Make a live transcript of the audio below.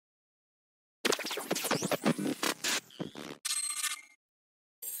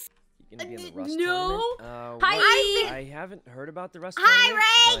gonna be in the Rust no. tournament? Hi. I haven't heard about the Rust Hi, tournament.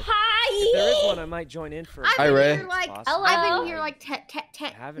 Ray. Hi. If there is one, I might join in for. I've been Ray. here like Hello. I've been here like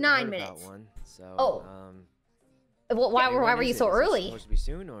I haven't 9 heard minutes. about one. So. Oh. Well, why were you so early? Supposed to be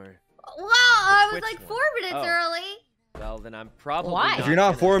soon, or? Well, I was Twitch like one. 4 minutes Oh. early. Well, then I'm probably. Why? If you're not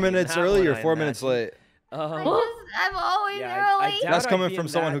gonna 4 be in minutes that early, one, you're I 4 minutes imagine. late. I'm always Yeah, I early. doubt That's I'd coming be from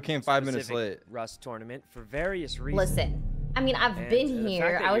in someone that who came 5 minutes specific late. Rust tournament for various reasons. Listen, I mean, I've And been the fact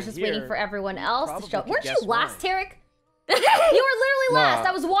here. that I was you're just waiting here, for everyone you else to probably show. could Weren't you guess last, why. Tarik? You were literally last.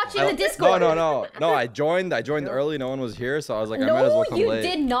 I was watching the Discord. No. I joined early. No one was here, so I was like, I might as well come you late.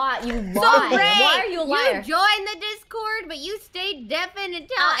 did not. You lied. So, Ray, Why are you a liar? You joined the Discord, but you stayed deafened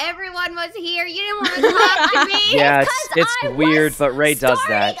until everyone was here. You didn't want to talk to me. Yeah, Because it's I weird, was but Ray does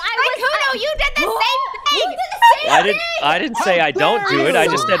that. Sykkuno, you did the same You thing. did the same thing. I didn't say I don't do it. I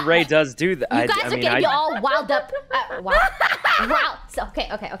just said Ray does do that. You guys are getting me all wound up. Wow. So, okay.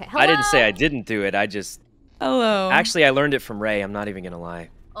 Hello? I didn't say I didn't do it. I just. Hello. Actually, I learned it from Ray. I'm not even gonna lie.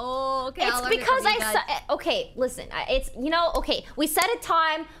 Oh, okay. It's because okay, listen. It's okay. We set a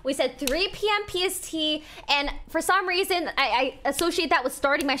time. We said 3 p.m. PST, and for some reason, I associate that with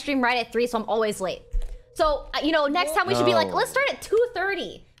starting my stream right at 3, so I'm always late. So next time we should be like, let's start at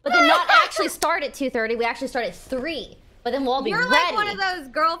 2:30, but then not actually start at 2:30. We actually start at 3, but then we'll all be You're ready. like one of those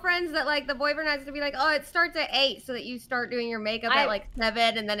girlfriends that like the boyfriend has to be like, oh, it starts at 8, so that you start doing your makeup at like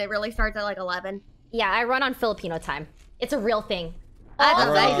 7, and then it really starts at like 11. Yeah, I run on Filipino time. It's a real thing. That's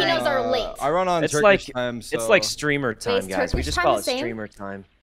All amazing. Filipinos are late. I run on It's Turkish like time, so... it's like streamer time, Is guys. We Turkish just time call the it same? streamer time.